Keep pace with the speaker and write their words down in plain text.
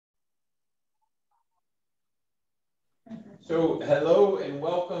So, hello and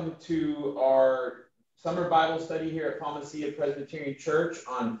welcome to our summer Bible study here at Palmacia Presbyterian Church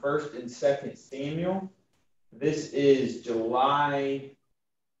on 1st and 2nd Samuel. This is July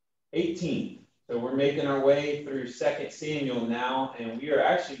 18th. So, we're making our way through 2nd Samuel now, and we are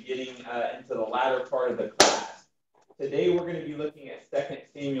actually getting into the latter part of the class. Today, we're going to be looking at 2nd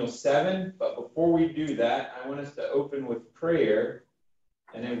Samuel 7, but before we do that, I want us to open with prayer,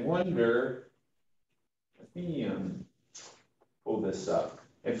 and I wonder, let me pull this up.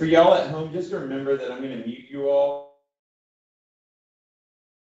 And for y'all at home, just remember that I'm going to mute you all.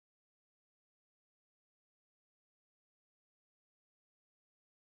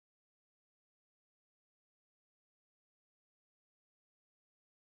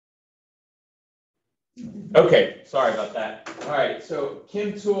 Okay, sorry about that. All right, so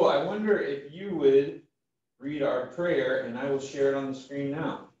Kim Toole, I wonder if you would read our prayer, and I will share it on the screen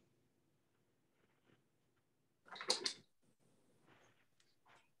now.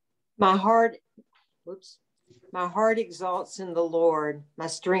 My heart exalts in the Lord. My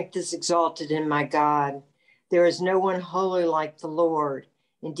strength is exalted in my God. There is no one holy like the Lord.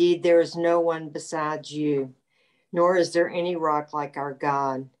 Indeed, there is no one besides you, nor is there any rock like our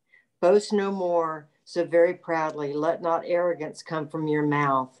God. Boast no more so very proudly. Let not arrogance come from your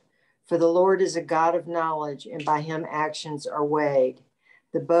mouth. For the Lord is a God of knowledge, and by him actions are weighed.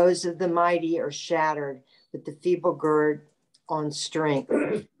 The bows of the mighty are shattered, but the feeble gird on strength.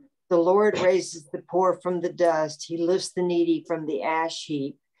 The Lord raises the poor from the dust. He lifts the needy from the ash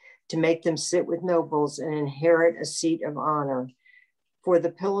heap to make them sit with nobles and inherit a seat of honor. For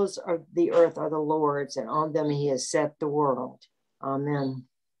the pillars of the earth are the Lord's, and on them he has set the world. Amen.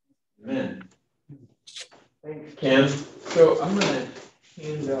 Amen. Thanks, Kim. So I'm going to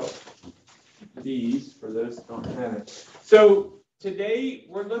hand out these for those who don't have it. So today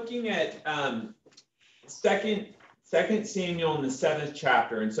we're looking at Second Samuel in the 7th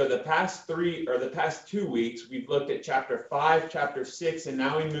chapter. And so the past 2 weeks, we've looked at chapter 5, chapter 6, and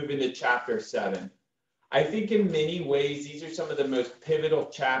now we move into chapter 7. I think in many ways, these are some of the most pivotal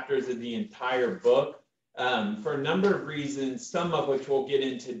chapters of the entire book for a number of reasons, some of which we'll get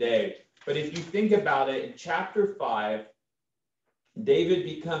in today. But if you think about it, in chapter 5, David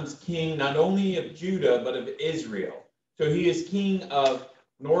becomes king not only of Judah, but of Israel. So he is king of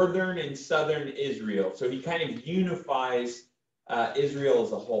northern and southern Israel. So he kind of unifies Israel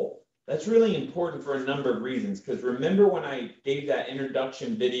as a whole. That's really important for a number of reasons, because remember when I gave that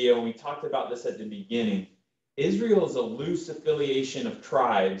introduction video and we talked about this at the beginning, Israel is a loose affiliation of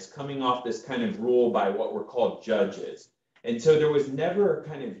tribes coming off this kind of rule by what were called judges. And so there was never a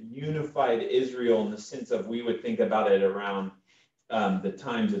kind of unified Israel in the sense of we would think about it around the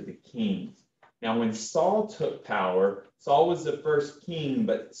times of the kings. Now, when Saul took power, Saul was the first king,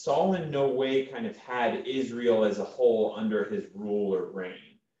 but Saul in no way kind of had Israel as a whole under his rule or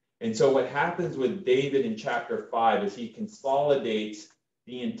reign. And so what happens with David in chapter 5 is he consolidates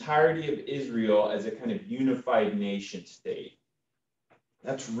the entirety of Israel as a kind of unified nation state.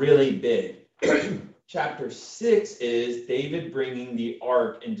 That's really big. Chapter 6 is David bringing the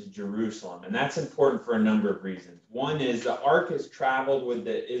ark into Jerusalem, and that's important for a number of reasons. One is the ark has traveled with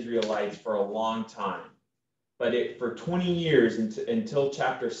the Israelites for a long time, but for 20 years until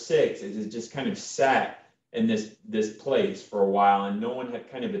chapter 6, it has just kind of sat in this place for a while, and no one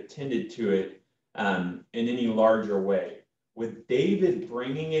had kind of attended to it in any larger way. With David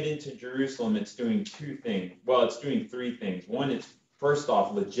bringing it into Jerusalem, it's doing two things. Well, it's doing three things. One, it's first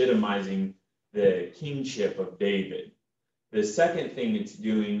off legitimizing the kingship of David. The second thing it's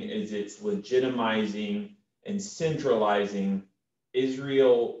doing is it's legitimizing and centralizing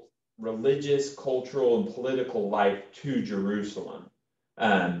Israel's religious, cultural, and political life to Jerusalem.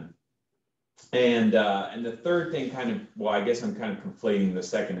 And the third thing I guess I'm kind of conflating the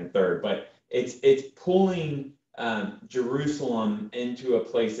second and third, but it's pulling Jerusalem into a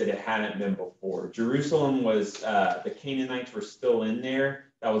place that it hadn't been before. Jerusalem was, the Canaanites were still in there.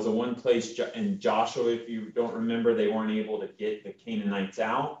 That was the one place in Joshua, if you don't remember, they weren't able to get the Canaanites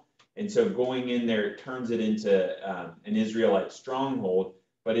out. And so going in there, it turns it into an Israelite stronghold,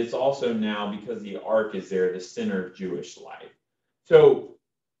 but it's also now, because the ark is there, the center of Jewish life. So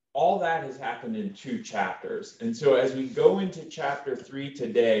all that has happened in 2 chapters. And so as we go into chapter 3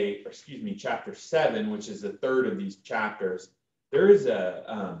 today, chapter 7, which is the third of these chapters, there is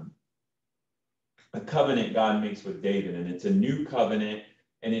a covenant God makes with David, and it's a new covenant,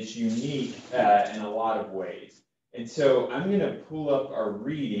 and it's unique in a lot of ways. And so I'm going to pull up our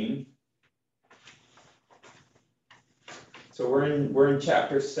reading. So we're in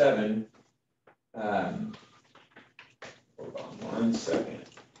chapter 7. Hold on one second.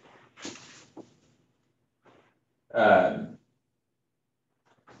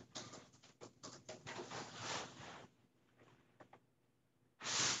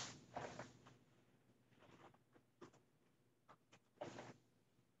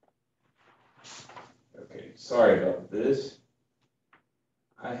 Sorry about this.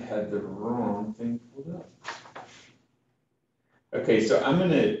 I had the wrong thing pulled up. Okay, so I'm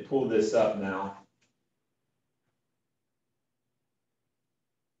going to pull this up now.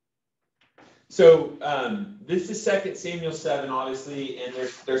 So this is 2 Samuel 7, obviously, and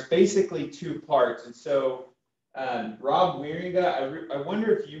there's basically two parts. And so Rob Wieringa, I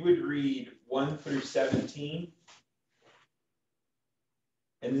wonder if you would read 1 through 17.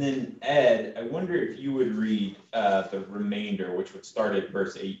 And then Ed, I wonder if you would read the remainder, which would start at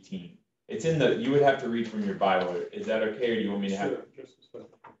verse 18. It's in the, you would have to read from your Bible. Is that okay, or do you want me to have it? Just a second.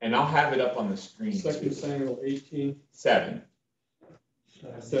 And I'll have it up on the screen. 2 Samuel 18. 7.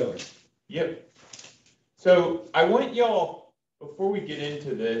 7. Yep. So I want y'all, before we get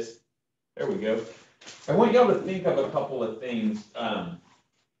into this, there we go. I want y'all to think of a couple of things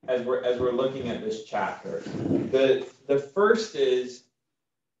as we're looking at this chapter. The first is,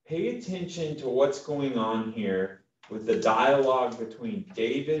 pay attention to what's going on here with the dialogue between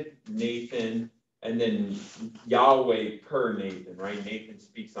David, Nathan, and then Yahweh per Nathan, right? Nathan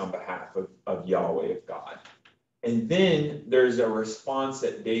speaks on behalf of Yahweh, of God. And then there's a response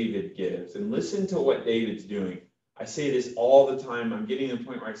that David gives. And listen to what David's doing. I say this all the time. I'm getting to the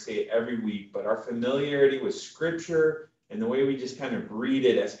point where I say it every week, but our familiarity with Scripture and the way we just kind of read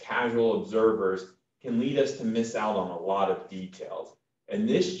it as casual observers can lead us to miss out on a lot of details. And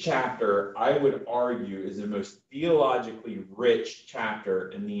this chapter, I would argue, is the most theologically rich chapter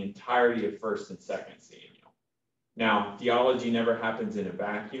in the entirety of 1st and 2nd Samuel. Now, theology never happens in a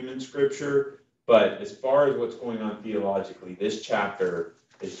vacuum in Scripture, but as far as what's going on theologically, this chapter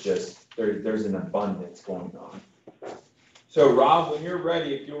is just, there's an abundance going on. So, Rob, when you're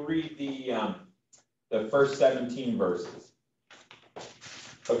ready, if you'll read the first 17 verses.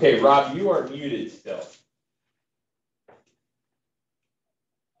 Okay, Rob, you are muted still.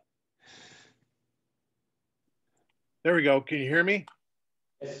 There we go. Can you hear me?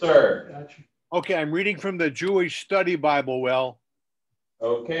 Yes, sir. Gotcha. Okay, I'm reading from the Jewish Study Bible. Well,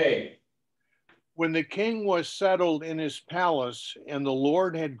 okay. When the king was settled in his palace and the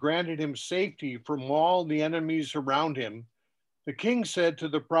Lord had granted him safety from all the enemies around him, the king said to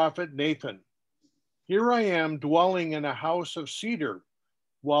the prophet Nathan, "Here I am dwelling in a house of cedar,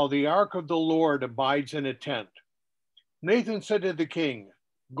 while the ark of the Lord abides in a tent." Nathan said to the king,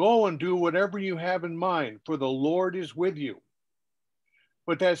 "Go and do whatever you have in mind, for the Lord is with you."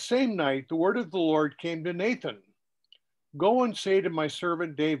 But that same night, the word of the Lord came to Nathan. "Go and say to my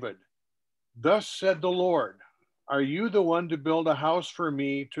servant David, 'Thus said the Lord, are you the one to build a house for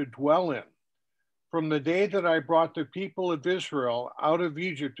me to dwell in? From the day that I brought the people of Israel out of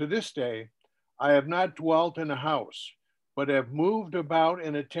Egypt to this day, I have not dwelt in a house, but have moved about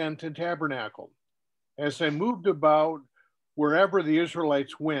in a tent and tabernacle. As I moved about wherever the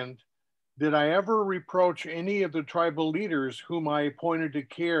Israelites went, did I ever reproach any of the tribal leaders whom I appointed to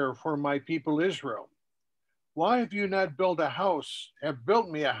care for my people Israel? Why have you not built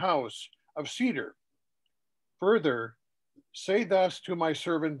me a house of cedar? Further, say thus to my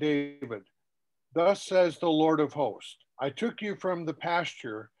servant David, 'Thus says the Lord of hosts, I took you from the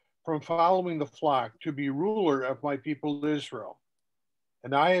pasture, from following the flock, to be ruler of my people Israel.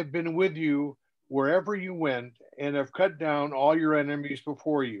 And I have been with you wherever you went, and have cut down all your enemies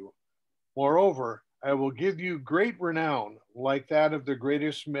before you. Moreover, I will give you great renown, like that of the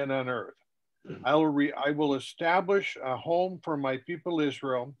greatest men on earth. I will establish a home for my people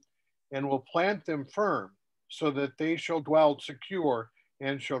Israel, and will plant them firm, so that they shall dwell secure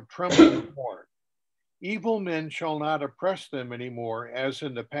and shall tremble no more. Evil men shall not oppress them anymore, as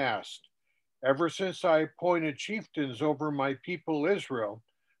in the past. Ever since I appointed chieftains over my people Israel,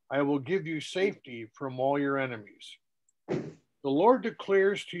 I will give you safety from all your enemies. The Lord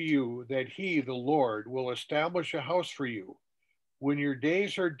declares to you that he, the Lord, will establish a house for you. When your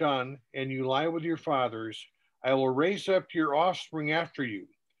days are done and you lie with your fathers, I will raise up your offspring after you,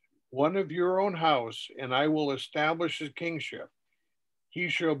 one of your own house, and I will establish his kingship. He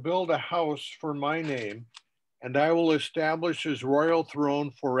shall build a house for my name, and I will establish his royal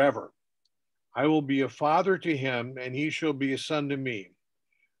throne forever. I will be a father to him, and he shall be a son to me.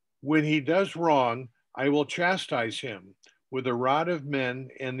 When he does wrong, I will chastise him with the rod of men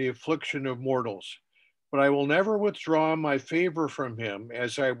and the affliction of mortals. But I will never withdraw my favor from him,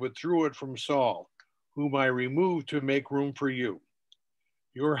 as I withdrew it from Saul, whom I removed to make room for you.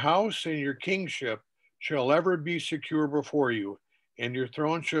 Your house and your kingship shall ever be secure before you, and your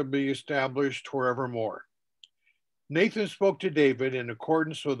throne shall be established forevermore." Nathan spoke to David in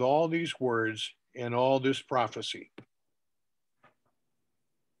accordance with all these words and all this prophecy.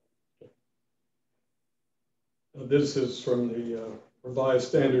 This is from the Revised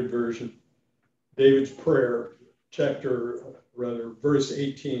Standard Version. David's prayer, verse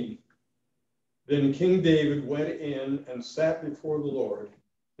 18. Then King David went in and sat before the Lord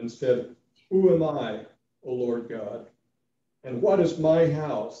and said, Who am I, O Lord God? And what is my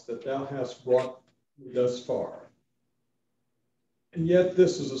house that thou hast brought me thus far? And yet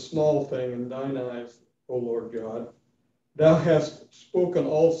this is a small thing in thine eyes, O Lord God. Thou hast spoken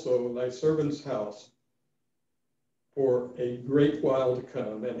also thy servant's house for a great while to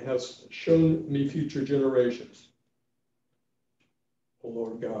come, and hast shown me future generations, O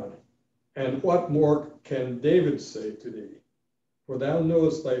Lord God. And what more can David say to thee? For thou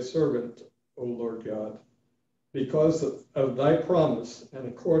knowest thy servant, O Lord God, because of thy promise and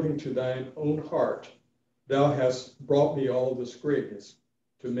according to thine own heart, thou hast brought me all this greatness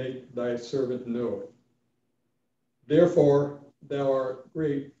to make thy servant know it. Therefore, thou art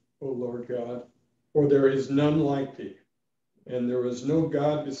great, O Lord God, for there is none like thee, and there is no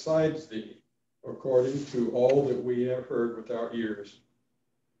God besides thee, according to all that we have heard with our ears.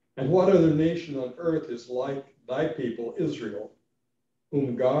 And what other nation on earth is like thy people, Israel,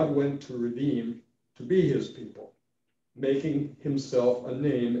 whom God went to redeem to be his people, making himself a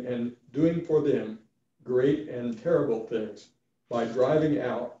name and doing for them great and terrible things by driving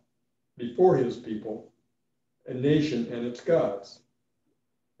out before his people a nation and its gods.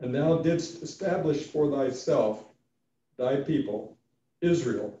 And thou didst establish for thyself thy people,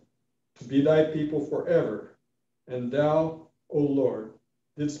 Israel, to be thy people forever, and thou, O Lord,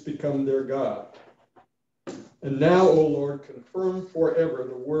 didst become their God. And now, O Lord, confirm forever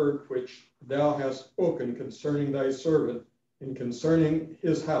the word which thou hast spoken concerning thy servant and concerning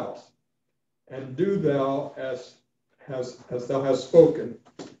his house. And do thou as thou hast spoken,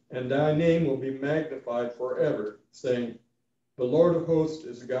 and thy name will be magnified forever, saying, The Lord of hosts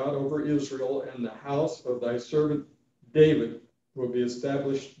is God over Israel, and the house of thy servant David will be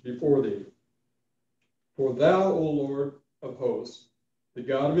established before thee. For thou, O Lord of hosts, the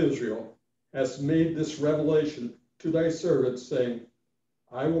God of Israel, hast made this revelation to thy servant, saying,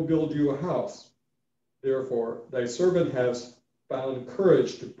 I will build you a house. Therefore, thy servant has found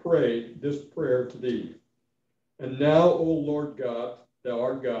courage to pray this prayer to thee. And now, O Lord God, thou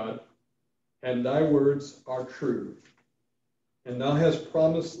art God, and thy words are true. And thou hast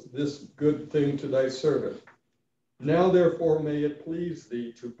promised this good thing to thy servant. Now, therefore, may it please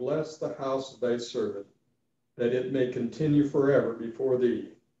thee to bless the house of thy servant, that it may continue forever before thee.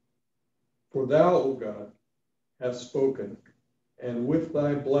 For thou, O God, hast spoken, and with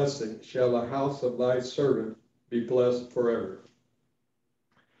thy blessing shall the house of thy servant be blessed forever.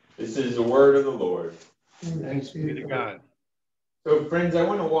 This is the word of the Lord. Thanks be to God. So, friends, I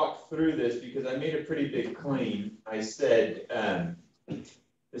want to walk through this because I made a pretty big claim. I said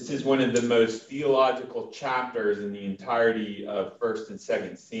this is one of the most theological chapters in the entirety of 1st and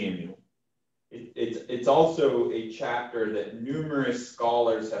 2nd Samuel. It's also a chapter that numerous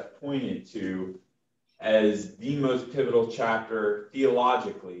scholars have pointed to as the most pivotal chapter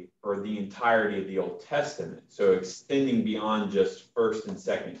theologically for the entirety of the Old Testament, so extending beyond just 1st and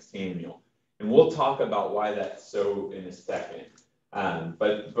 2nd Samuel. And we'll talk about why that's so in a second.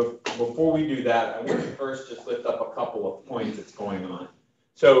 But before we do that, I want to first just lift up a couple of points that's going on.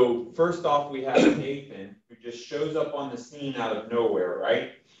 So first off, we have Nathan, who just shows up on the scene out of nowhere,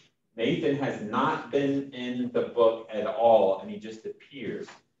 right? Nathan has not been in the book at all, and he just appears.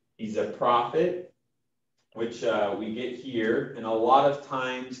 He's a prophet, which we get here, and a lot of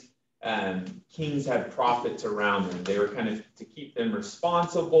times kings had prophets around them. They were kind of to keep them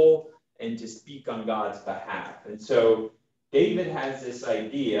responsible and to speak on God's behalf. And so David has this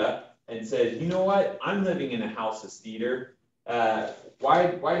idea and says, you know what? I'm living in a house of cedar.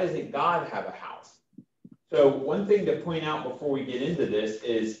 Why doesn't God have a house? So one thing to point out before we get into this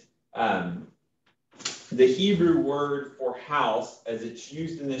is the Hebrew word for house, as it's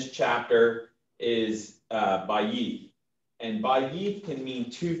used in this chapter, is bayith. And bayith can mean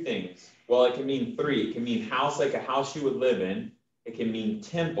two things. Well, it can mean three. It can mean house, like a house you would live in. It can mean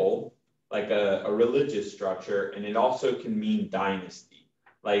temple, like a religious structure. And it also can mean dynasty,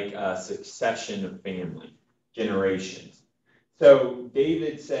 like a succession of family, generations. So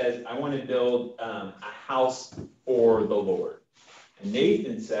David says, I want to build a house for the Lord. And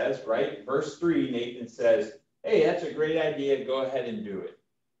Nathan says, right, verse 3, Nathan says, hey, that's a great idea. Go ahead and do it.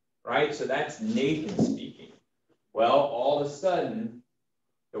 Right? So that's Nathan speaking. Well, all of a sudden,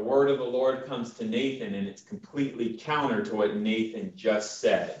 the word of the Lord comes to Nathan, and it's completely counter to what Nathan just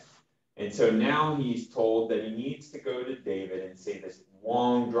said. And so now he's told that he needs to go to David and say this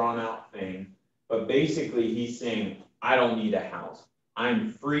long, drawn-out thing. But basically, he's saying, I don't need a house.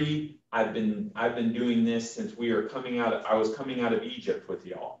 I'm free. I've been doing this since I was coming out of Egypt with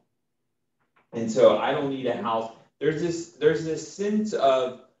y'all. And so I don't need a house. There's this sense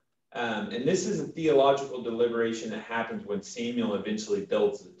of, and this is a theological deliberation that happens when Samuel eventually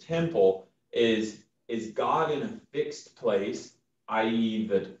builds the temple, is God in a fixed place, i.e.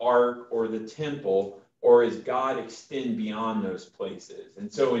 the ark or the temple, or is God extend beyond those places?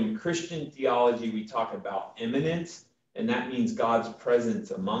 And so in Christian theology, we talk about immanence, and that means God's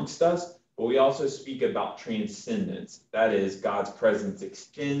presence amongst us, but we also speak about transcendence. That is, God's presence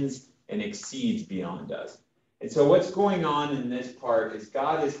extends and exceeds beyond us. And so what's going on in this part is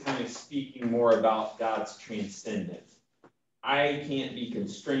God is kind of speaking more about God's transcendence. I can't be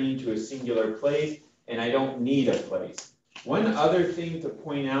constrained to a singular place, and I don't need a place. One other thing to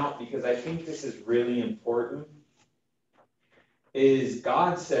point out, because I think this is really important, is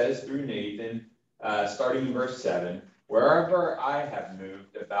God says through Nathan, starting in verse 7, wherever I have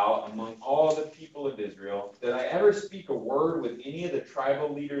moved about among all the people of Israel, did I ever speak a word with any of the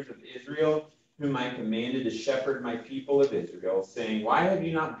tribal leaders of Israel, whom I commanded to shepherd my people of Israel, saying, why have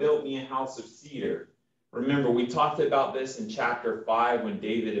you not built me a house of cedar? Remember, we talked about this in chapter 5 when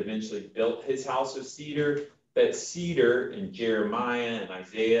David eventually built his house of cedar, that cedar in Jeremiah and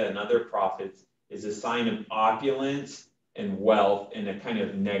Isaiah and other prophets is a sign of opulence and wealth in a kind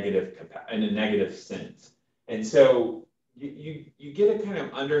of negative sense. And so you get a kind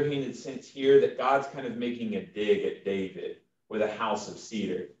of underhanded sense here that God's kind of making a dig at David with a house of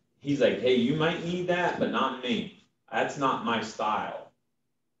cedar. He's like, hey, you might need that, but not me. That's not my style.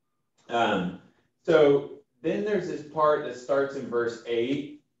 So then there's this part that starts in verse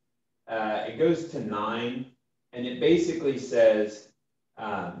 8. It goes to 9. And it basically says,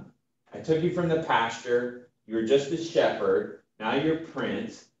 I took you from the pasture. You were just a shepherd. Now you're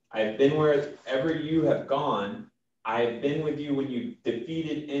prince. I have been wherever you have gone. I have been with you when you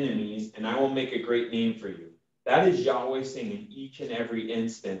defeated enemies, and I will make a great name for you. That is Yahweh saying in each and every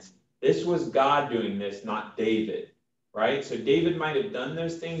instance. This was God doing this, not David, right? So David might have done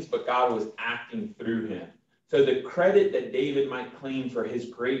those things, but God was acting through him. So the credit that David might claim for his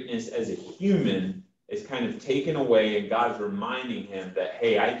greatness as a human is kind of taken away, and God's reminding him that,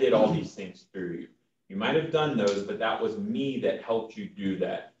 hey, I did all these things through you. You might have done those, but that was me that helped you do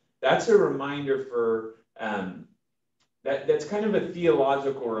that. That's a reminder for, that's kind of a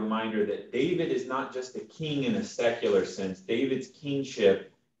theological reminder that David is not just a king in a secular sense. David's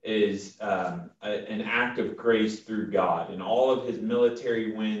kingship is an act of grace through God, and all of his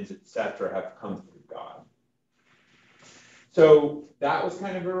military wins, etc., have come through God. So that was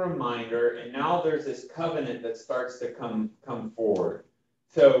kind of a reminder, and now there's this covenant that starts to come forward.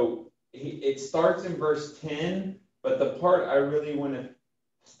 So it starts in verse 10, but the part I really want to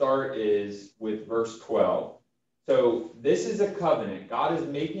start is with verse 12. So this is a covenant. God is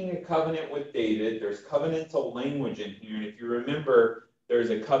making a covenant with David. There's covenantal language in here, and if you remember, there's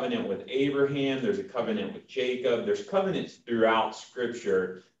a covenant with Abraham, there's a covenant with Jacob, there's covenants throughout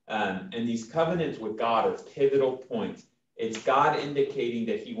Scripture, and these covenants with God are pivotal points. It's God indicating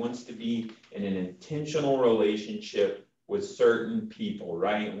that he wants to be in an intentional relationship with certain people,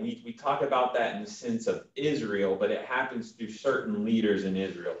 right? And we talk about that in the sense of Israel, but it happens through certain leaders in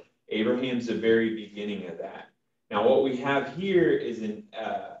Israel. Abraham's the very beginning of that. Now, what we have here is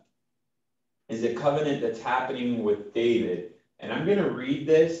a covenant that's happening with David. And I'm going to read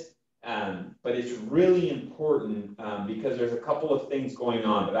this, but it's really important because there's a couple of things going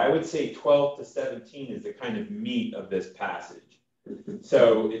on. But I would say 12 to 17 is the kind of meat of this passage.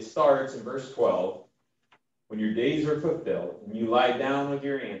 So it starts in verse 12. When your days are fulfilled and you lie down with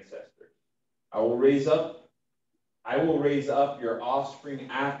your ancestors, I will raise up your offspring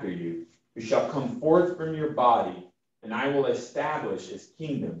after you, who shall come forth from your body, and I will establish his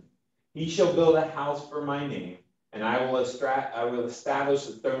kingdom. He shall build a house for my name, and I will establish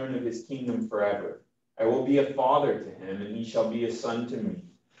the throne of his kingdom forever. I will be a father to him, and he shall be a son to me.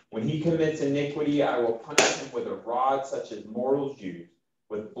 When he commits iniquity, I will punish him with a rod such as mortals use,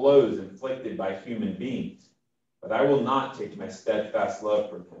 with blows inflicted by human beings. But I will not take my steadfast love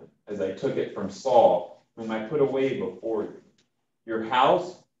from him, as I took it from Saul, whom I put away before you. Your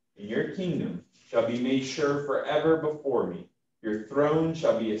house and your kingdom shall be made sure forever before me. Your throne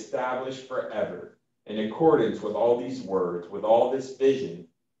shall be established forever. In accordance with all these words, with all this vision,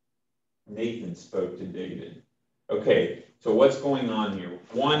 Nathan spoke to David. Okay, so what's going on here?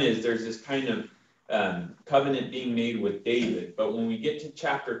 One is there's this kind of covenant being made with David, but when we get to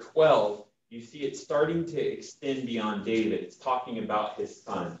chapter 12, you see it starting to extend beyond David. It's talking about his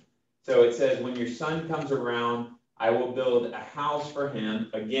son. So it says, when your son comes around, I will build a house for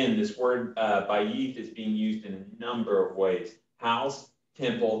him. Again, this word bayith is being used in a number of ways. House,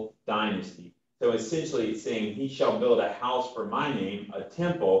 temple, dynasty. So essentially it's saying he shall build a house for my name, a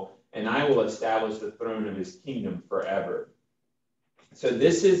temple, and I will establish the throne of his kingdom forever. So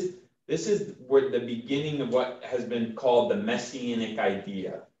this is where the beginning of what has been called the messianic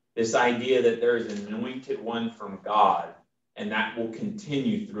idea. This idea that there is an anointed one from God, and that will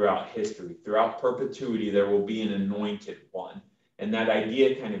continue throughout history. Throughout perpetuity, there will be an anointed one. And that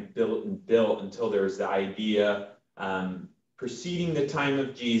idea kind of built until there's the idea preceding the time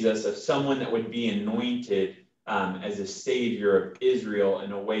of Jesus of someone that would be anointed as a savior of Israel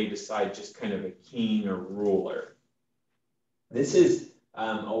in a way besides just kind of a king or ruler. This is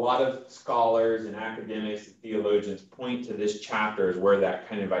a lot of scholars and academics and theologians point to this chapter as where that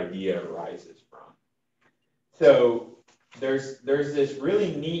kind of idea arises from. So there's this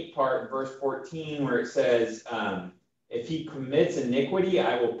really neat part in verse 14 where it says, if he commits iniquity,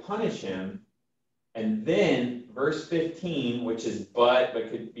 I will punish him. And then verse 15, which is but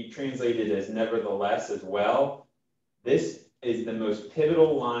could be translated as nevertheless as well. This is the most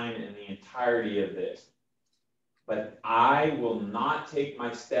pivotal line in the entirety of this. But I will not take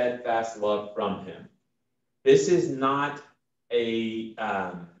my steadfast love from him. This is not a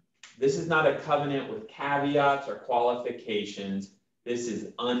covenant with caveats or qualifications. This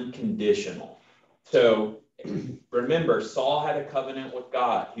is unconditional. So remember, Saul had a covenant with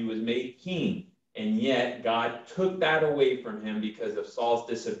God. He was made king, and yet God took that away from him because of Saul's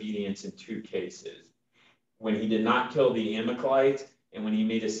disobedience in two cases. When he did not kill the Amalekites, and when he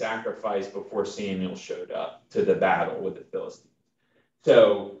made a sacrifice before Samuel showed up to the battle with the Philistines.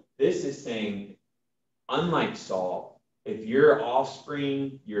 So this is saying, unlike Saul, if your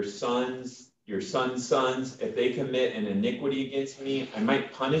offspring, your sons' sons, if they commit an iniquity against me, I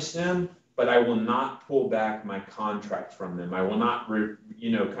might punish them, but I will not pull back my contract from them. I will not,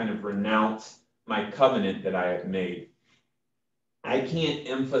 renounce my covenant that I have made. I can't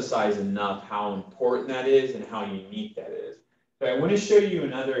emphasize enough how important that is and how unique that is. So I want to show you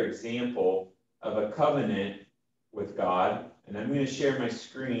another example of a covenant with God, and I'm going to share my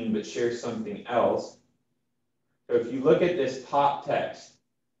screen, but share something else. So if you look at this top text,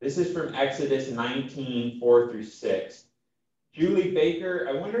 this is from Exodus 19, 4 through 6. Julie Baker,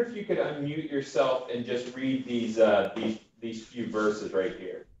 I wonder if you could unmute yourself and just read these few verses right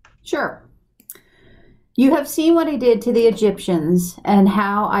here. Sure. You have seen what I did to the Egyptians and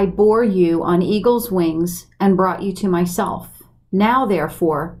how I bore you on eagle's wings and brought you to myself. Now,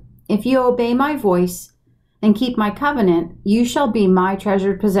 therefore, if you obey my voice and keep my covenant, you shall be my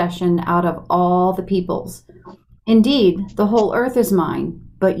treasured possession out of all the peoples. Indeed, the whole earth is mine,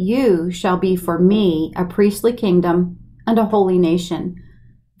 but you shall be for me a priestly kingdom and a holy nation.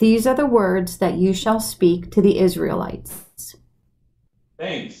 These are the words that you shall speak to the Israelites.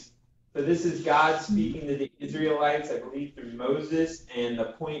 Thanks. So this is God speaking to the Israelites, I believe, through Moses. And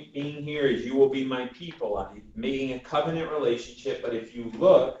the point being here is you will be my people. I'm making a covenant relationship. But if you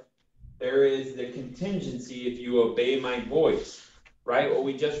look, there is the contingency if you obey my voice, right? What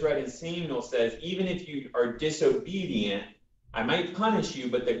we just read in Samuel says, even if you are disobedient, I might punish you,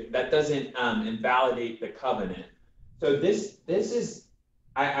 but that doesn't invalidate the covenant. So this is,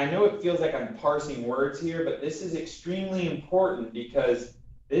 I know it feels like I'm parsing words here, but this is extremely important because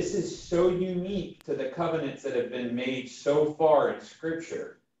this is so unique to the covenants that have been made so far in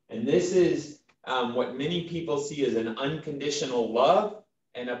Scripture. And this is what many people see as an unconditional love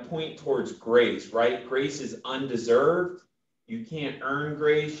and a point towards grace, right? Grace is undeserved. You can't earn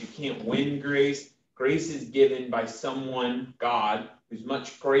grace. You can't win grace. Grace is given by someone, God, who's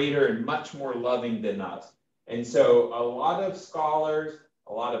much greater and much more loving than us. And so a lot of scholars,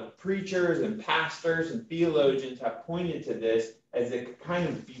 a lot of preachers and pastors and theologians have pointed to this as the kind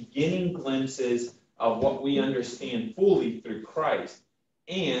of beginning glimpses of what we understand fully through Christ,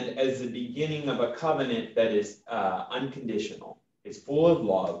 and as the beginning of a covenant that is unconditional. It's full of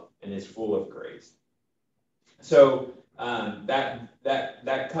love and is full of grace. So that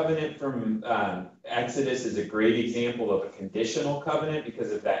covenant from Exodus is a great example of a conditional covenant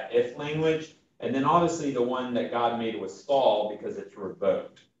because of that if language. And then obviously the one that God made with Saul because it's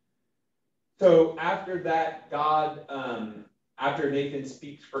revoked. So after that, after Nathan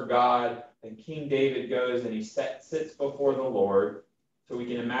speaks for God, and King David goes and he sits before the Lord. So we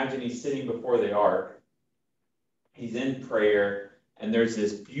can imagine he's sitting before the ark. He's in prayer, and there's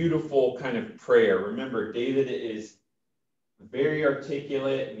this beautiful kind of prayer. Remember, David is very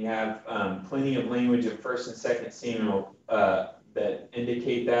articulate, and you have plenty of language in 1st and 2nd Samuel that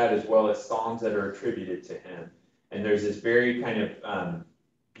indicate that, as well as songs that are attributed to him. And there's this very kind of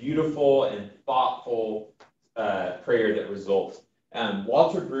beautiful and thoughtful prayer that results.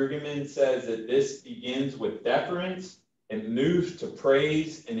 Walter Brueggemann says that this begins with deference, it moves to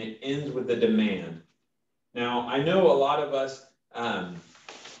praise, and it ends with a demand. Now, I know a lot of us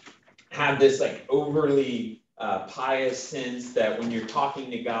have this like overly pious sense that when you're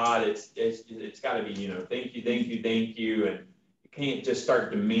talking to God, it's got to be, you know, thank you, thank you, thank you, and you can't just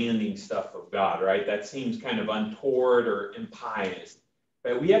start demanding stuff of God, right? That seems kind of untoward or impious.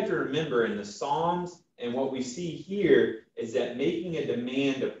 But we have to remember in the Psalms and what we see here is that making a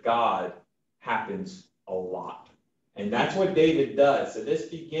demand of God happens a lot. And that's what David does. So this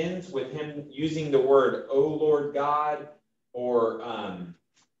begins with him using the word, "O Lord God," or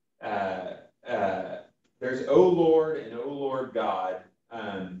there's "O Lord" and "O Lord God"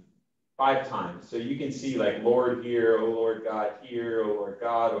 5 times. So you can see like Lord here, "O Lord God" here, "O Lord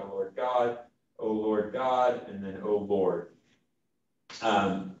God," "O Lord God," "O Lord God," and then "O Lord."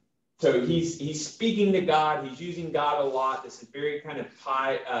 So he's speaking to God. He's using God a lot. This is very kind of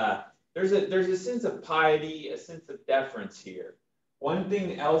there's a sense of piety, a sense of deference here. One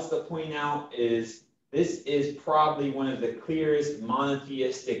thing else to point out is this is probably one of the clearest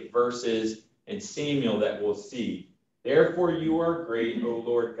monotheistic verses in Samuel that we'll see. "Therefore you are great, O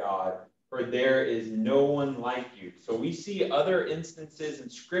Lord God, for there is no one like you." So we see other instances in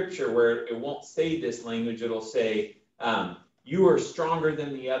Scripture where it won't say this language. It'll say, "You are stronger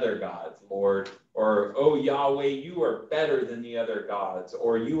than the other gods, Lord," or "Oh Yahweh, you are better than the other gods,"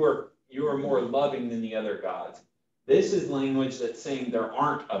 or you are more loving than the other gods. This is language that's saying there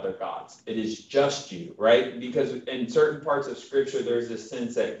aren't other gods. It is just you, right? Because in certain parts of Scripture, there's this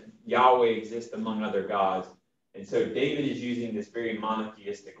sense that Yahweh exists among other gods. And so David is using this very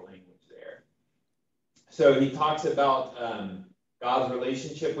monotheistic language there. So he talks about God's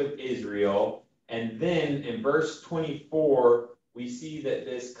relationship with Israel. And then in verse 24, we see that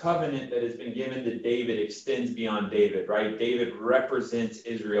this covenant that has been given to David extends beyond David, right? David represents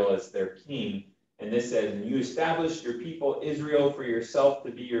Israel as their king. And this says, "And you established your people Israel for yourself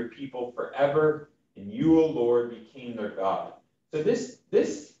to be your people forever, and you, O Lord, became their God." So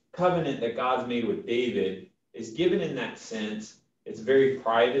this covenant that God's made with David is given in that sense. It's very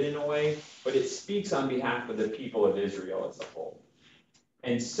private in a way, but it speaks on behalf of the people of Israel as a whole.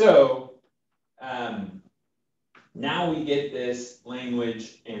 And so now we get this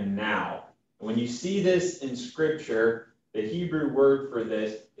language "and now." When you see this in Scripture, the Hebrew word for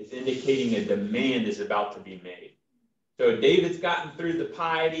this is indicating a demand is about to be made. So David's gotten through the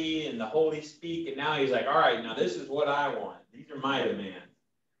piety and the holy speak, and now he's like, all right, now this is what I want. These are my demands.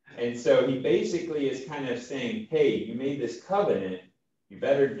 And so he basically is kind of saying, hey, you made this covenant, you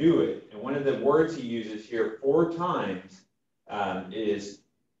better do it. And one of the words he uses here 4 times is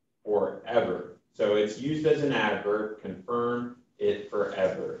forever. So it's used as an adverb, confirm it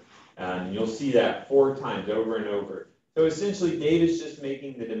forever. And you'll see that 4 times over and over. So essentially, David's just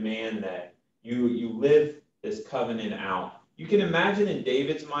making the demand that you live this covenant out. You can imagine in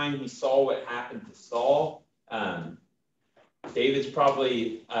David's mind, he saw what happened to Saul. David's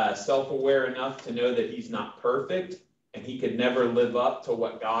probably self-aware enough to know that he's not perfect, and he could never live up to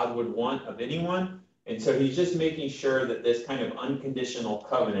what God would want of anyone. And so he's just making sure that this kind of unconditional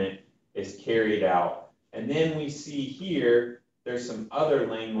covenant is carried out. And then we see here, there's some other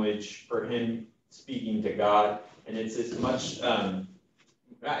language for him speaking to God, and it's this much,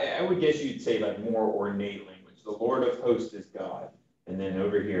 I would guess you'd say like more ornate language. The Lord of hosts is God. And then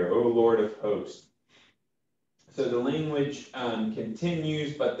over here, "O Lord of hosts." So the language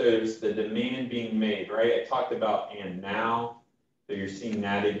continues, but there's the demand being made, right? I talked about "and now," so you're seeing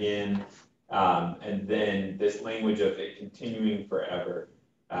that again. And then this language of it continuing forever.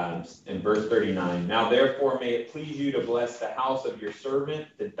 In verse 39, "Now therefore may it please you to bless the house of your servant,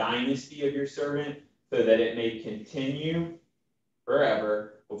 the dynasty of your servant, so that it may continue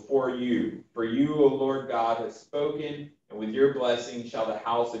forever before you. For you, O Lord God, have spoken, and with your blessing shall the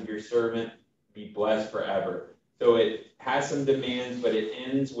house of your servant be blessed forever." So it has some demands, but it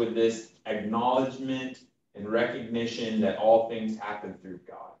ends with this acknowledgement and recognition that all things happen through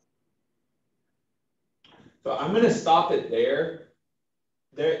God. So I'm going to stop it there.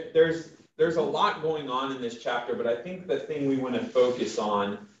 There's a lot going on in this chapter, but I think the thing we want to focus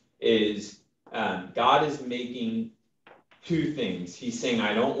on is God is making 2 things. He's saying,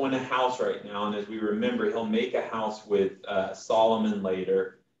 I don't want a house right now. And as we remember, he'll make a house with Solomon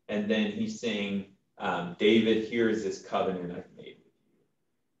later. And then he's saying, David, here is this covenant I've made with you.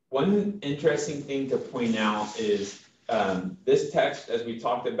 One interesting thing to point out is this text, as we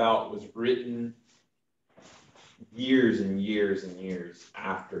talked about, was written years and years and years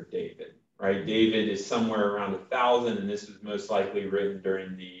after David, right? David is somewhere around 1000, and this was most likely written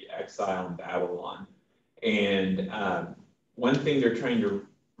during the exile in Babylon. And one thing they're trying to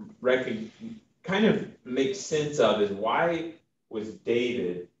kind of make sense of is why was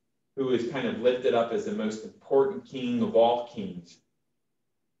David, who is kind of lifted up as the most important king of all kings,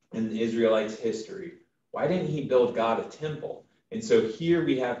 in the Israelites' history. Why didn't he build God a temple? And so here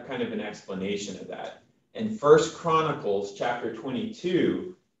we have kind of an explanation of that. In 1 Chronicles chapter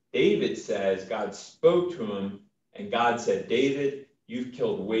 22, David says God spoke to him, and God said, David, you've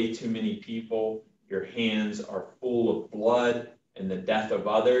killed way too many people. Your hands are full of blood and the death of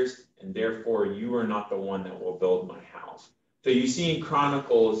others, and therefore you are not the one that will build my house. So you see in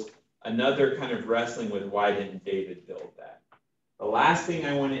Chronicles another kind of wrestling with why didn't David build that. The last thing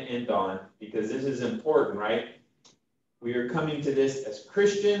I want to end on, because this is important, right? We are coming to this as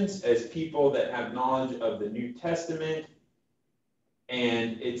Christians, as people that have knowledge of the New Testament,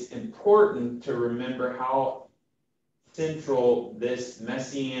 and it's important to remember how central this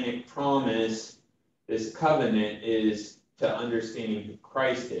messianic promise, this covenant, is to understanding who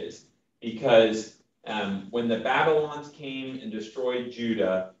Christ is. Because when the Babylons came and destroyed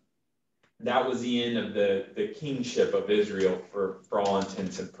Judah, that was the end of the kingship of Israel for all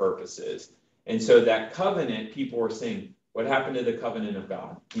intents and purposes. And so that covenant, people were saying, what happened to the covenant of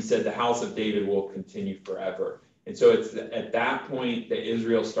God? He said the house of David will continue forever. And so it's at that point that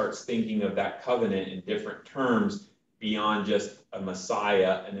Israel starts thinking of that covenant in different terms beyond just a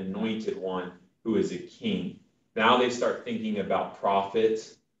Messiah, an anointed one who is a king. Now they start thinking about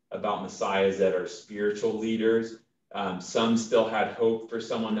prophets, about Messiahs that are spiritual leaders. Some still had hope for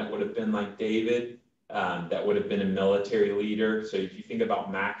someone that would have been like David, that would have been a military leader. So if you think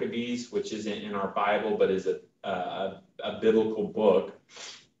about Maccabees, which isn't in our Bible, but is a biblical book,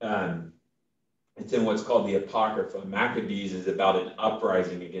 it's in what's called the Apocrypha. Maccabees is about an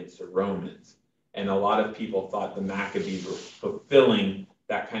uprising against the Romans. And a lot of people thought the Maccabees were fulfilling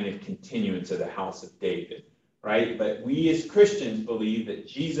that kind of continuance of the house of David, right? But we as Christians believe that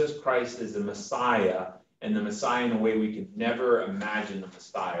Jesus Christ is the Messiah, and the Messiah in a way we could never imagine the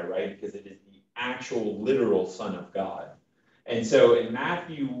Messiah, right? Because it is the actual literal Son of God. And so in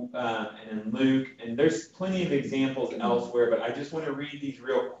Matthew and in Luke, and there's plenty of examples elsewhere, but I just want to read these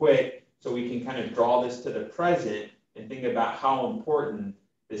real quick so we can kind of draw this to the present and think about how important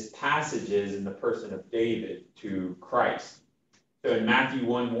this passage is in the person of David to Christ. So in Matthew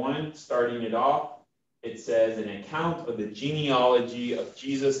 1:1, starting it off, it says, an account of the genealogy of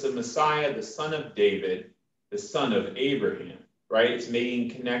Jesus the Messiah, the son of David, the son of Abraham, right? It's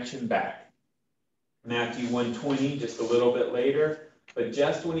making connection back. Matthew 1:20, just a little bit later, but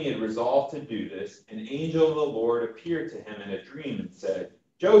just when he had resolved to do this, an angel of the Lord appeared to him in a dream and said,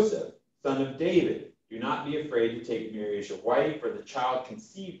 Joseph, son of David, do not be afraid to take Mary as your wife, for the child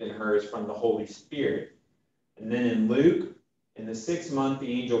conceived in her is from the Holy Spirit. And then in Luke, in the 6th month,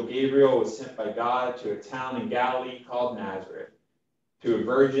 the angel Gabriel was sent by God to a town in Galilee called Nazareth, to a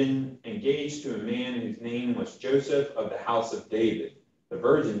virgin engaged to a man whose name was Joseph of the house of David. The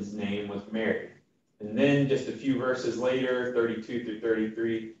virgin's name was Mary. And then just a few verses later, 32 through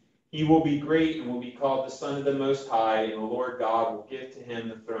 33, he will be great and will be called the Son of the Most High, and the Lord God will give to him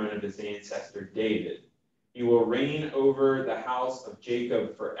the throne of his ancestor David. He will reign over the house of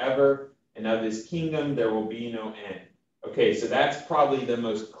Jacob forever, and of his kingdom there will be no end. Okay, so that's probably the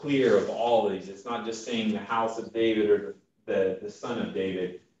most clear of all of these. It's not just saying the house of David or the son of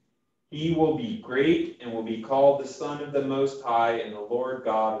David. He will be great and will be called the Son of the Most High, and the Lord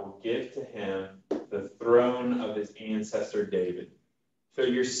God will give to him the throne of his ancestor David. So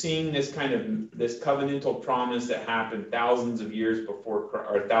you're seeing this kind of this covenantal promise that happened thousands of years before,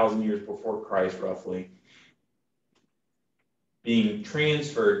 or 1,000 years before Christ, roughly, being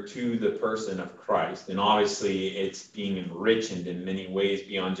transferred to the person of Christ. And obviously it's being enriched in many ways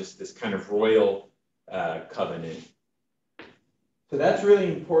beyond just this kind of royal covenant. So that's really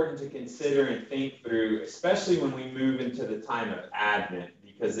important to consider and think through, especially when we move into the time of Advent,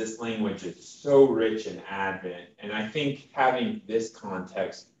 because this language is so rich in Advent. And I think having this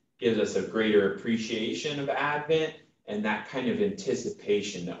context gives us a greater appreciation of Advent and that kind of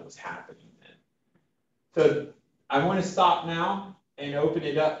anticipation that was happening then. So I want to stop now and open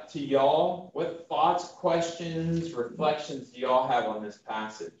it up to y'all. What thoughts, questions, reflections do y'all have on this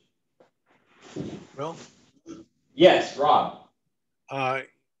passage? Well, yes, Rob.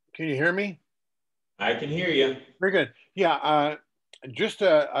 Can you hear me? I can hear you. Very good. Yeah, just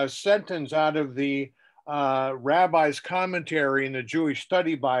a sentence out of the rabbi's commentary in the Jewish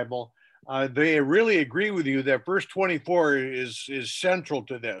Study Bible. They really agree with you that verse 24 is central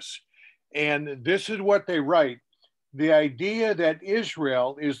to this. And this is what they write. The idea that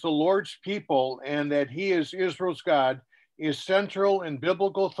Israel is the Lord's people and that he is Israel's God is central in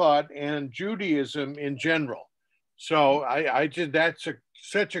biblical thought and Judaism in general. So I did that's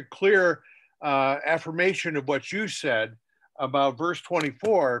such a clear affirmation of what you said about verse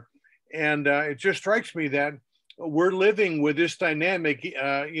 24. And it just strikes me that we're living with this dynamic,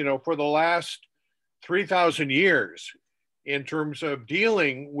 for the last 3,000 years in terms of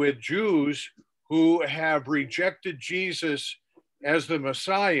dealing with Jews who have rejected Jesus as the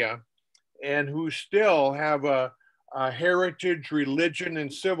Messiah and who still have a heritage, religion,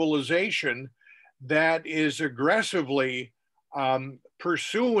 and civilization that is aggressively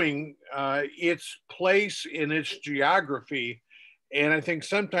pursuing its place in its geography. And I think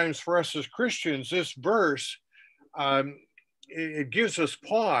sometimes for us as Christians, this verse, it gives us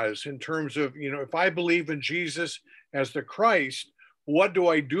pause in terms of, if I believe in Jesus as the Christ, what do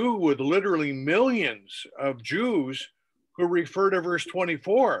I do with literally millions of Jews who refer to verse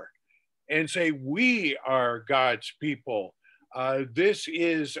 24 and say, we are God's people. This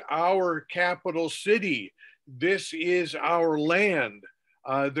is our capital city. This is our land.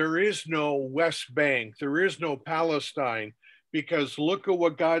 There is no West Bank. There is no Palestine, because look at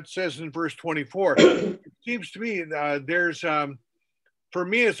what God says in verse 24. It seems to me there's, for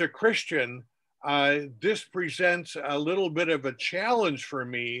me as a Christian, this presents a little bit of a challenge for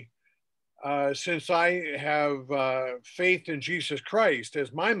me since I have faith in Jesus Christ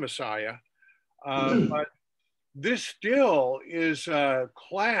as my Messiah. But this still is a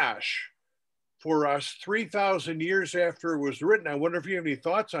clash for us 3,000 years after it was written. I wonder if you have any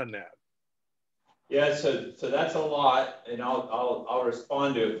thoughts on that. Yeah, so that's a lot, and I'll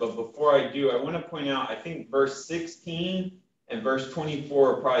respond to it. But before I do, I want to point out, I think verse 16 and verse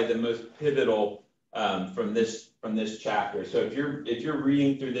 24 are probably the most pivotal from this chapter. So if you're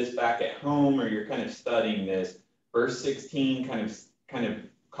reading through this back at home, or you're kind of studying this, verse 16 kind of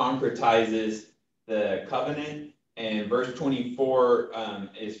concretizes the covenant, and verse 24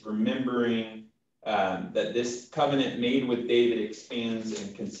 is remembering that this covenant made with David expands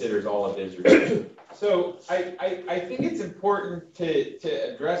and considers all of Israel. So I think it's important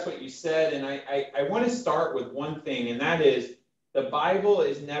to address what you said, and I want to start with one thing, and that is the Bible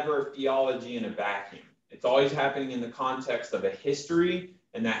is never theology in a vacuum. It's always happening in the context of a history,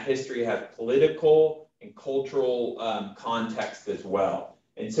 and that history has political and cultural context as well.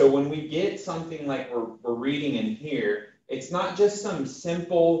 And so when we get something like we're reading in here, it's not just some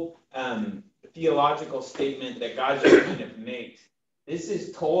simple theological statement that God just kind of makes. This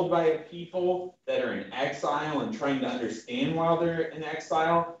is told by a people that are in exile and trying to understand while they're in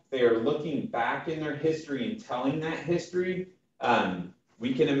exile. They are looking back in their history and telling that history.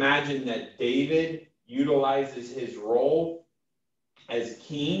 We can imagine that David utilizes his role as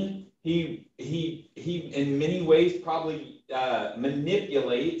king. He in many ways probably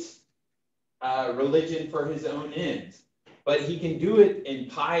manipulates religion for his own ends, but he can do it in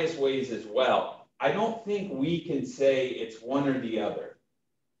pious ways as well. I don't think we can say it's one or the other.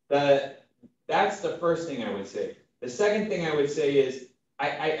 That's the first thing I would say. The second thing I would say is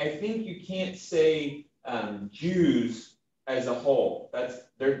I think you can't say Jews as a whole.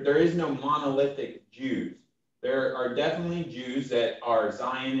 There is no monolithic Jews. There are definitely Jews that are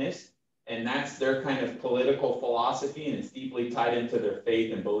Zionists, and that's their kind of political philosophy, and it's deeply tied into their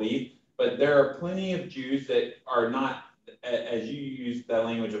faith and belief. But there are plenty of Jews that are not, as you use the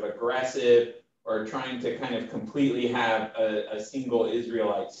language of aggressive, or trying to kind of completely have a single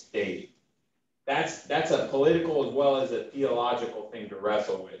Israelite state. That's a political as well as a theological thing to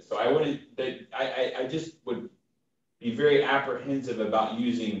wrestle with. So I just would be very apprehensive about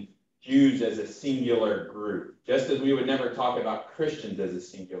using Jews as a singular group, just as we would never talk about Christians as a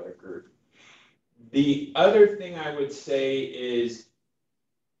singular group. The other thing I would say is,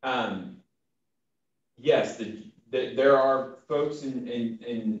 yes, there are folks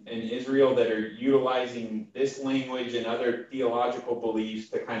in Israel that are utilizing this language and other theological beliefs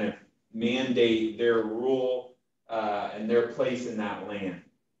to kind of mandate their rule and their place in that land.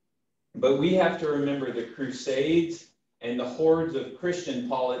 But we have to remember the Crusades and the hordes of Christian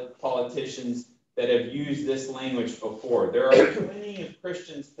politicians that have used this language before. There are plenty of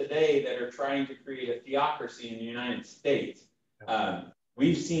Christians today that are trying to create a theocracy in the United States.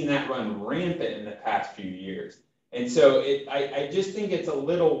 We've seen that run rampant in the past few years. And so I just think it's a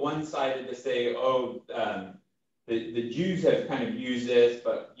little one-sided to say, the Jews have kind of used this,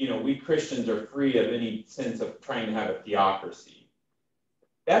 but we Christians are free of any sense of trying to have a theocracy.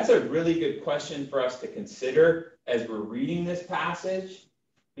 That's a really good question for us to consider as we're reading this passage,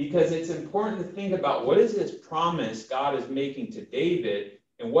 because it's important to think about what is this promise God is making to David,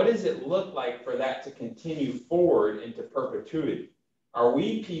 and what does it look like for that to continue forward into perpetuity? Are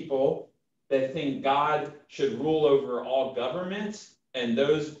we people that think God should rule over all governments, and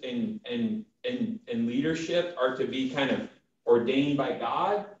those in leadership are to be kind of ordained by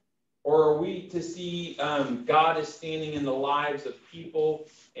God? Or are we to see God as standing in the lives of people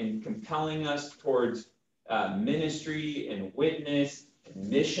and compelling us towards ministry and witness and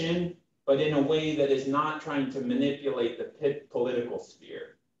mission, but in a way that is not trying to manipulate the political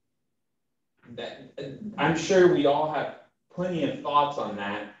sphere. That, I'm sure we all have plenty of thoughts on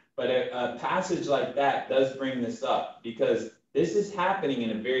that, but a passage like that does bring this up because this is happening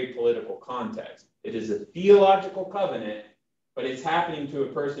in a very political context. It is a theological covenant, but it's happening to a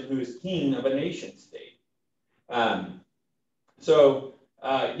person who is king of a nation state.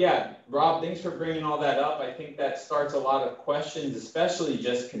 Yeah, Rob, thanks for bringing all that up. I think that starts a lot of questions, especially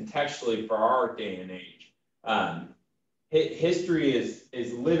just contextually for our day and age. History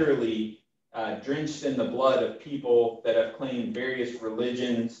is literally drenched in the blood of people that have claimed various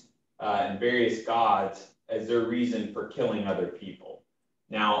religions and various gods as their reason for killing other people.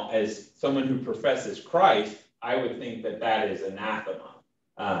 Now, as someone who professes Christ, I would think that that is anathema.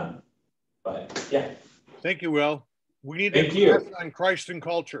 But yeah. Thank you, Will. We need a class on Christ and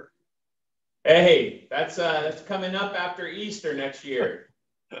culture. Hey, that's coming up after Easter next year.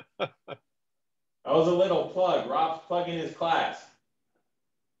 That was a little plug. Rob's plugging his class.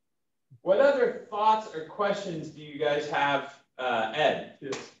 What other thoughts or questions do you guys have, Ed?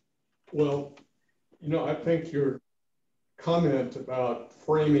 Yes. Well, I think your comment about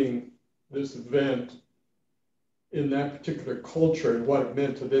framing this event in that particular culture and what it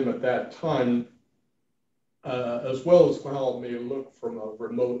meant to them at that time, as well as how it may look from a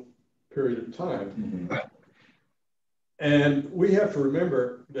remote period of time. Mm-hmm. And we have to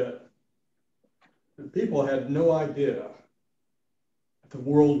remember that the people had no idea the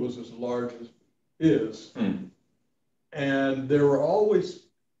world was as large as it is. Mm. And there were always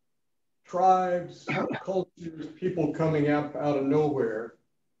tribes, cultures, people coming out of nowhere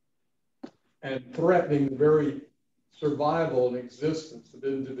and threatening the very survival and existence of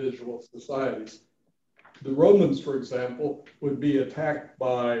individual societies. The Romans, for example, would be attacked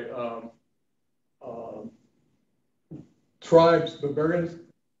by tribes, barbarians,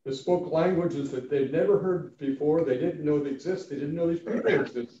 that spoke languages that they'd never heard before. They didn't know they existed. They didn't know these people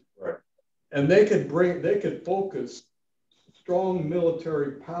existed. Right. And they could focus strong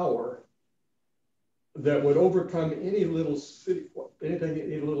military power that would overcome any little city, anything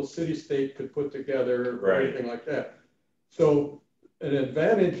any little city-state could put together, or right. Anything like that. So an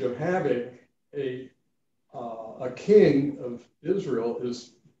advantage of having a king of Israel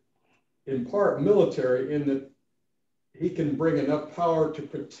is in part military, in that he can bring enough power to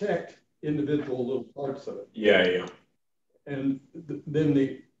protect individual little parts of it. Yeah, yeah. And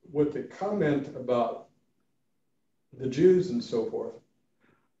then with the comment about the Jews and so forth,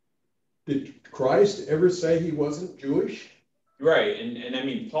 did Christ ever say he wasn't Jewish? Right, and I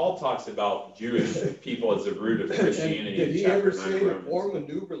mean, Paul talks about Jewish people as the root of Christianity. Did he ever say to form a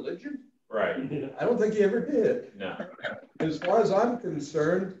new religion? Right. I don't think he ever did. No. As far as I'm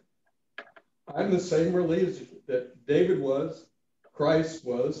concerned, I'm the same religion that David was, Christ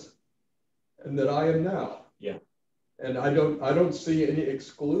was, and that I am now. Yeah. And I don't see any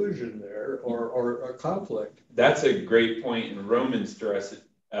exclusion there or a conflict. That's a great point, and Romans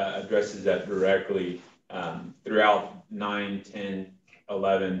addresses that directly throughout 9, 10,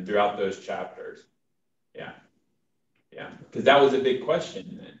 11, throughout those chapters. Yeah. Yeah. Because that was a big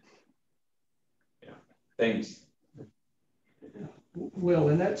question then. Yeah. Thanks. Well,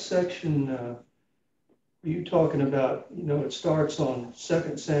 in that section, you talking about, it starts on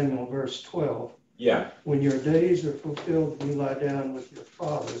 2 Samuel verse 12. Yeah. When your days are fulfilled and you lie down with your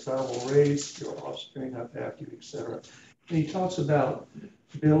fathers, I will raise your offspring up after you, etc. And he talks about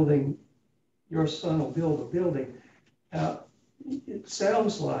building, your son will build a building. Now, it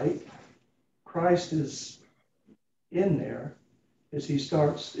sounds like Christ is in there as he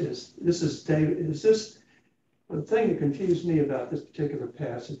starts, this is David, the thing that confused me about this particular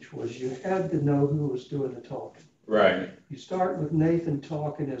passage was you had to know who was doing the talking. Right. You start with Nathan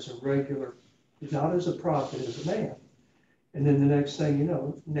talking as a regular, not as a prophet, as a man. And then the next thing you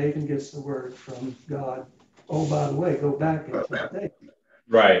know, Nathan gets the word from God. Oh, by the way, go back and tell David.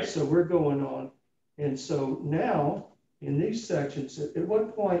 Right. So we're going on. And so now, in these sections, at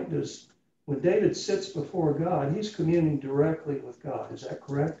what point when David sits before God, he's communing directly with God. Is that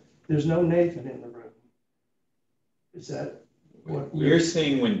correct? There's no Nathan in the room. Is that what you're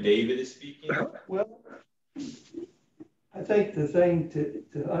saying when David is speaking? Well, I think the thing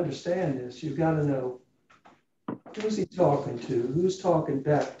to understand is you've got to know who's he talking to, who's talking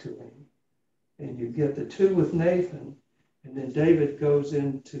back to him. And you get the two with Nathan, and then David goes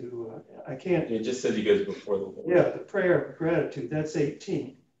into, It just says he goes before the Lord. Yeah, the prayer of gratitude, that's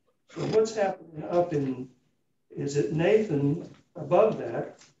 18. So what's happening is it Nathan above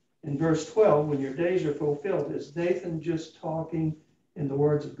that? In verse 12, when your days are fulfilled, is Nathan just talking in the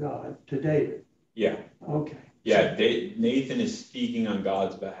words of God to David? Yeah. Okay. Yeah, Nathan is speaking on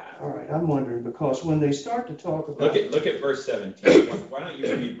God's behalf. All right, I'm wondering, because when they start to talk about... Look at verse 17. Why don't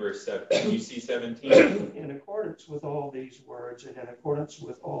you read verse 17? You see 17? In accordance with all these words and in accordance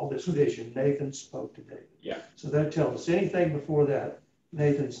with all this vision, Nathan spoke to David. Yeah. So that tells us anything before that,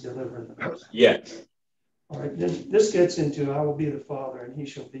 Nathan's delivering the message. Yes. All right, then this gets into, I will be the father and he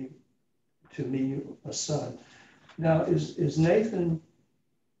shall be to me a son. Now, is Nathan,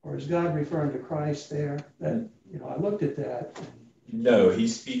 or is God referring to Christ there? That, I looked at that. No,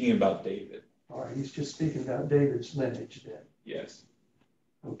 he's speaking about David. All right, he's just speaking about David's lineage then. Yes.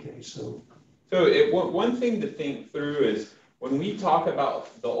 Okay, so one thing to think through is when we talk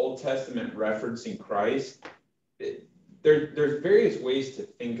about the Old Testament referencing Christ, there's various ways to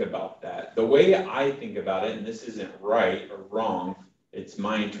think about that. The way I think about it, and this isn't right or wrong, it's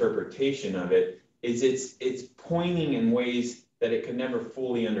my interpretation of it, is it's pointing in ways that it could never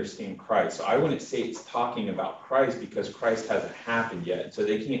fully understand Christ. So I wouldn't say it's talking about Christ because Christ hasn't happened yet. So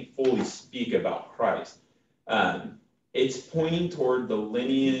they can't fully speak about Christ. It's pointing toward the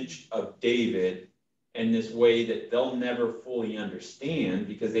lineage of David in this way that they'll never fully understand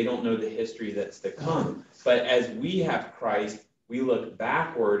because they don't know the history that's to come. But as we have Christ, we look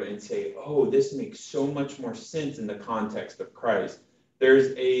backward and say, oh, this makes so much more sense in the context of Christ.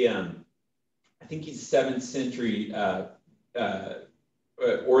 There's I think he's 7th century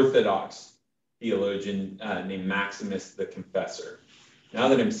Orthodox theologian named Maximus the Confessor. Now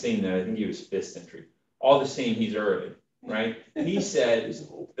that I'm saying that, I think he was 5th century. All the same, he's early, right? He said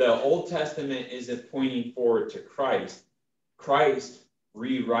the Old Testament isn't pointing forward to Christ. Christ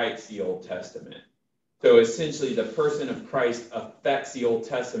rewrites the Old Testament. So essentially, the person of Christ affects the Old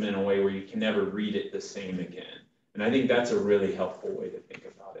Testament in a way where you can never read it the same again. And I think that's a really helpful way to think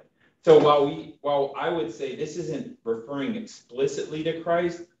about it. So while I would say this isn't referring explicitly to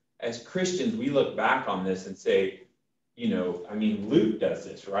Christ, as Christians, we look back on this and say, Luke does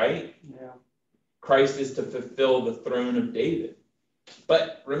this, right? Yeah. Christ is to fulfill the throne of David.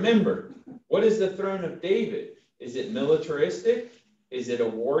 But remember, what is the throne of David? Is it militaristic? Is it a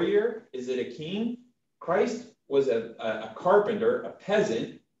warrior? Is it a king? Christ was a carpenter, a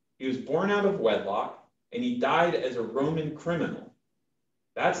peasant. He was born out of wedlock, and he died as a Roman criminal.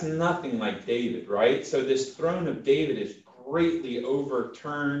 That's nothing like David, right? So this throne of David is greatly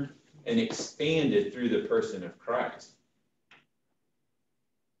overturned and expanded through the person of Christ.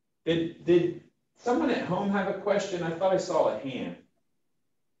 Did someone at home have a question? I thought I saw a hand.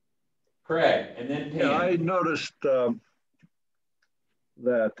 Craig, and then Pam. Yeah, I noticed that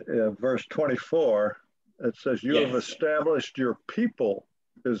verse 24, it says, you have established your people,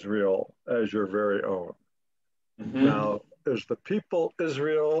 Israel, as your very own. Mm-hmm. Now, is the people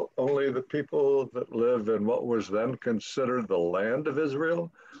Israel only the people that live in what was then considered the land of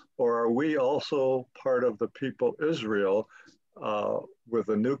Israel? Or are we also part of the people Israel with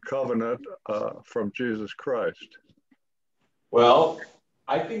a new covenant from Jesus Christ? Well,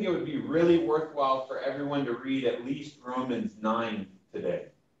 I think it would be really worthwhile for everyone to read at least Romans 9 today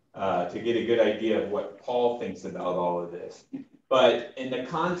to get a good idea of what Paul thinks about all of this. But in the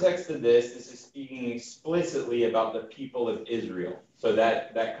context of this is speaking explicitly about the people of Israel. So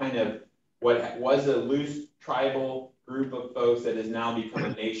that kind of what was a loose tribal group of folks that has now become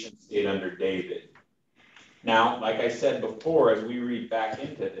a nation state under David. Now, like I said before, as we read back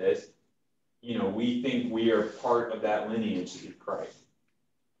into this, we think we are part of that lineage through Christ.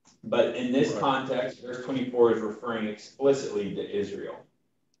 But in this context, verse 24 is referring explicitly to Israel.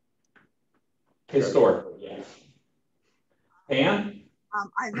 Historically, yes. Pam?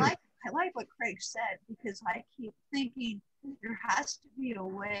 I like what Craig said because I keep thinking there has to be a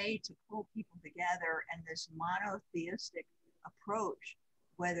way to pull people together, and this monotheistic approach,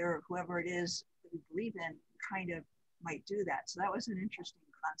 whether whoever it is that we believe in, kind of might do that. So that was an interesting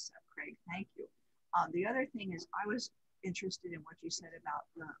concept, Craig. Thank you. The other thing is I was interested in what you said about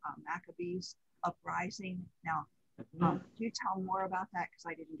the Maccabees uprising. Now, can you tell more about that? Because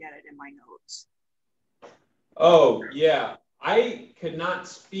I didn't get it in my notes. Oh, yeah. I could not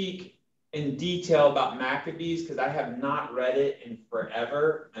speak in detail about Maccabees because I have not read it in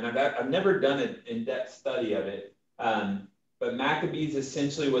forever, and I've never done an in-depth study of it. But Maccabees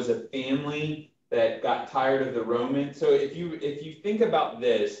essentially was a family that got tired of the Romans. So if you think about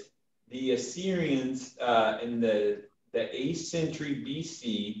this, the Assyrians in the 8th century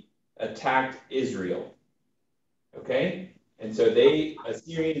BC attacked Israel. Okay, and so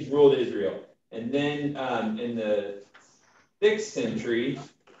Assyrians ruled Israel, and then in the 6th century,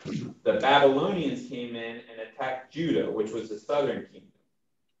 the Babylonians came in and attacked Judah, which was the southern kingdom.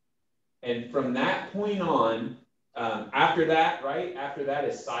 And from that point on, After that, right? After that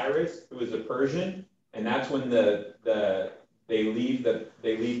is Cyrus, who is a Persian, and that's when they leave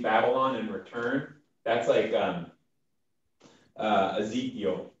Babylon and return. That's like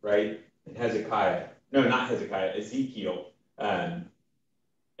Ezekiel, right? And Hezekiah. No, not Hezekiah. Ezekiel and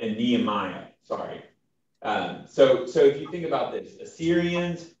Nehemiah. Sorry. So if you think about this,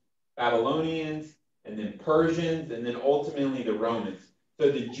 Assyrians, Babylonians, and then Persians, and then ultimately the Romans.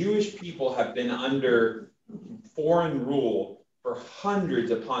 So the Jewish people have been under foreign rule for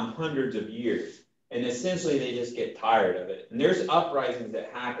hundreds upon hundreds of years. And essentially they just get tired of it. And there's uprisings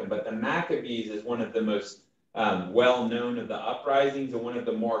that happen, but the Maccabees is one of the most well-known of the uprisings and one of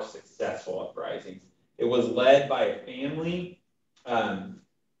the more successful uprisings. It was led by a family. I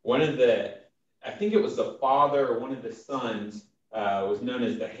think it was the father or one of the sons was known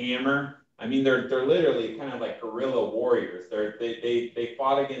as the Hammer. I mean, they're literally kind of like guerrilla warriors. They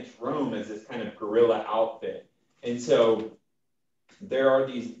fought against Rome as this kind of guerrilla outfit. And so there are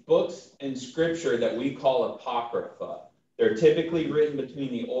these books in scripture that we call Apocrypha. They're typically written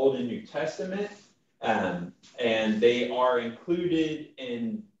between the Old and New Testament, and they are included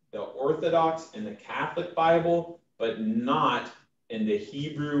in the Orthodox and the Catholic Bible, but not in the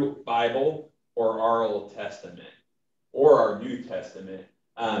Hebrew Bible or our Old Testament or our New Testament.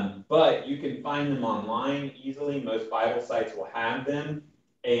 But you can find them online easily. Most Bible sites will have them,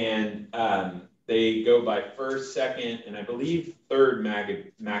 and they go by 1st, 2nd, and I believe 3rd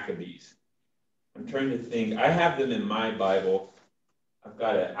Maccabees. I'm trying to think. I have them in my Bible. I've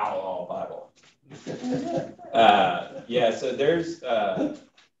got an Outlaw Bible. So there's, I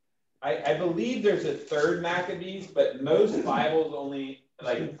believe there's a 3rd Maccabees, but most Bibles only,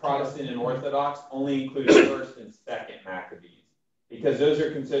 like Protestant and Orthodox, only include 1st and 2nd Maccabees, because those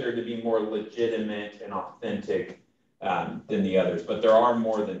are considered to be more legitimate and authentic than the others. But there are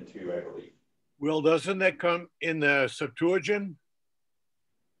more than 2, I believe. Will, doesn't that come in the Septuagint?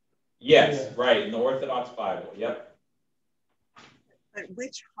 Yes, right, in the Orthodox Bible, yep. But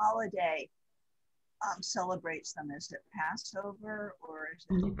which holiday celebrates them? Is it Passover or is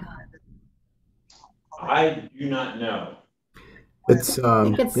it one of the I do not know. It's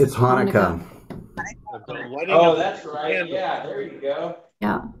Hanukkah. Oh, that's right. Yeah, there you go.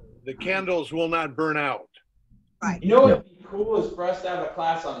 Yeah. The candles will not burn out. Right. You know what would be cool is for us to have a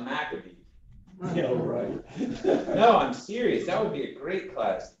class on Maccabees. Yeah, right. No, I'm serious. That would be a great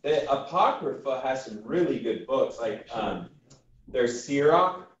class. The Apocrypha has some really good books. Like there's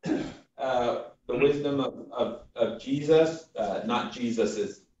Sirach, the wisdom of Jesus. Not Jesus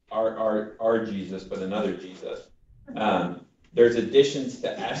is our Jesus, but another Jesus. There's additions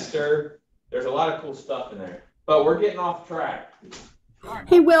to Esther. There's a lot of cool stuff in there. But we're getting off track.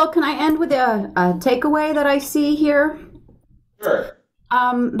 Hey, Will, can I end with a takeaway that I see here? Sure.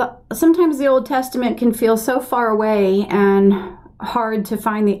 Sometimes the Old Testament can feel so far away and hard to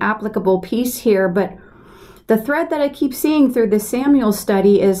find the applicable piece here, but the thread that I keep seeing through the Samuel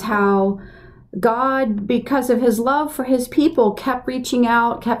study is how God, because of his love for his people, kept reaching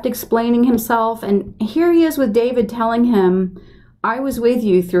out, kept explaining himself, and here he is with David telling him, I was with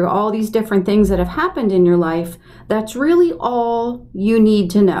you through all these different things that have happened in your life. That's really all you need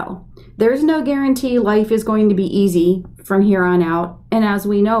to know. There's no guarantee life is going to be easy from here on out. And as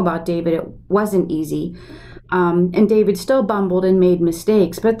we know about David, it wasn't easy. And David still bumbled and made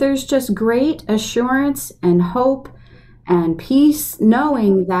mistakes. But there's just great assurance and hope and peace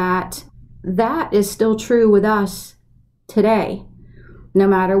knowing that that is still true with us today. No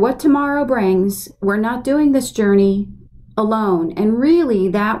matter what tomorrow brings, we're not doing this journey alone. And really,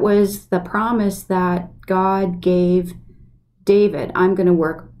 that was the promise that God gave David. I'm going to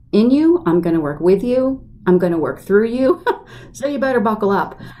work in you. I'm going to work with you. I'm going to work through you. So you better buckle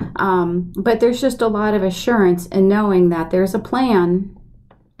up. But there's just a lot of assurance in knowing that there's a plan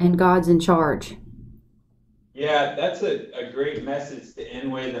and God's in charge. Yeah, that's a great message to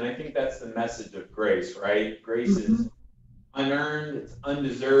end with. And I think that's the message of grace, right? Grace is unearned, it's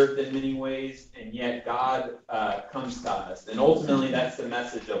undeserved in many ways, and yet God comes to us. And ultimately, that's the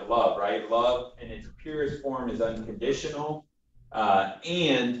message of love, right? Love in its purest form is unconditional,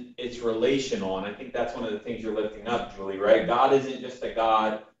 and it's relational. And I think that's one of the things you're lifting up, Julie, right? God isn't just a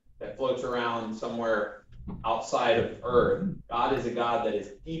God that floats around somewhere outside of earth. God is a God that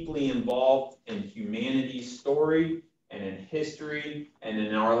is deeply involved in humanity's story and in history and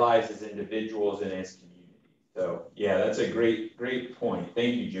in our lives as individuals and as communities. So yeah, that's a great point.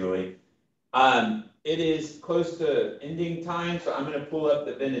 Thank you, Julie. It is close to ending time, so I'm going to pull up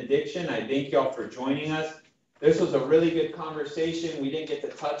the benediction. I thank y'all for joining us. This was a really good conversation. We didn't get to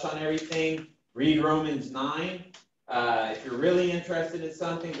touch on everything. Read Romans 9. If you're really interested in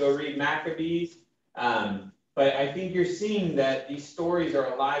something, go read Maccabees. But I think you're seeing that these stories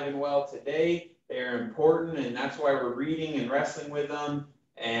are alive and well today. They're important, and that's why we're reading and wrestling with them.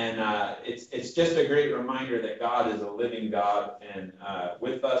 And it's just a great reminder that God is a living God and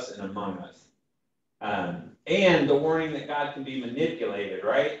with us and among us. And the warning that God can be manipulated,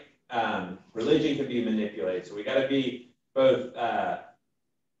 right? Religion can be manipulated. So we got to be both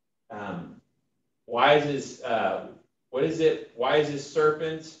wise as, what is it? Wise as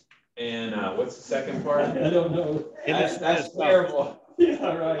serpents. And what's the second part? I don't know. That's terrible.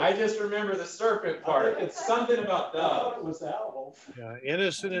 Yeah, right. I just remember the serpent part. It's something about I thought doves. it was owl. Yeah,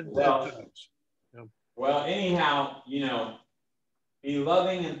 innocent and Well, doves. Yeah. Well, anyhow, be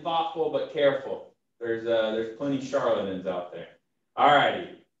loving and thoughtful, but careful. There's plenty charlatans out there. All righty,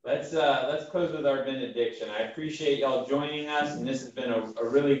 let's close with our benediction. I appreciate y'all joining us, and this has been a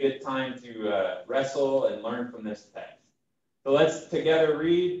really good time to wrestle and learn from this text. So let's together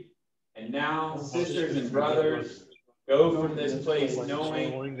read. And now, sisters and brothers, go from this place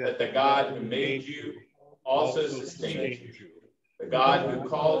knowing that the God who made you also sustains you. The God who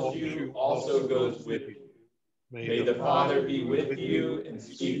calls you also goes with you. May the Father be with you and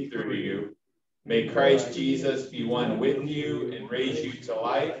speak through you. May Christ Jesus be one with you and raise you to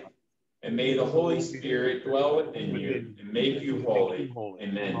life. And may the Holy Spirit dwell within you and make you holy.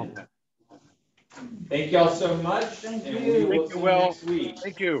 Amen. Thank y'all so much. Thank and you. we will see you next week.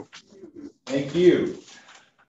 Thank you. Thank you.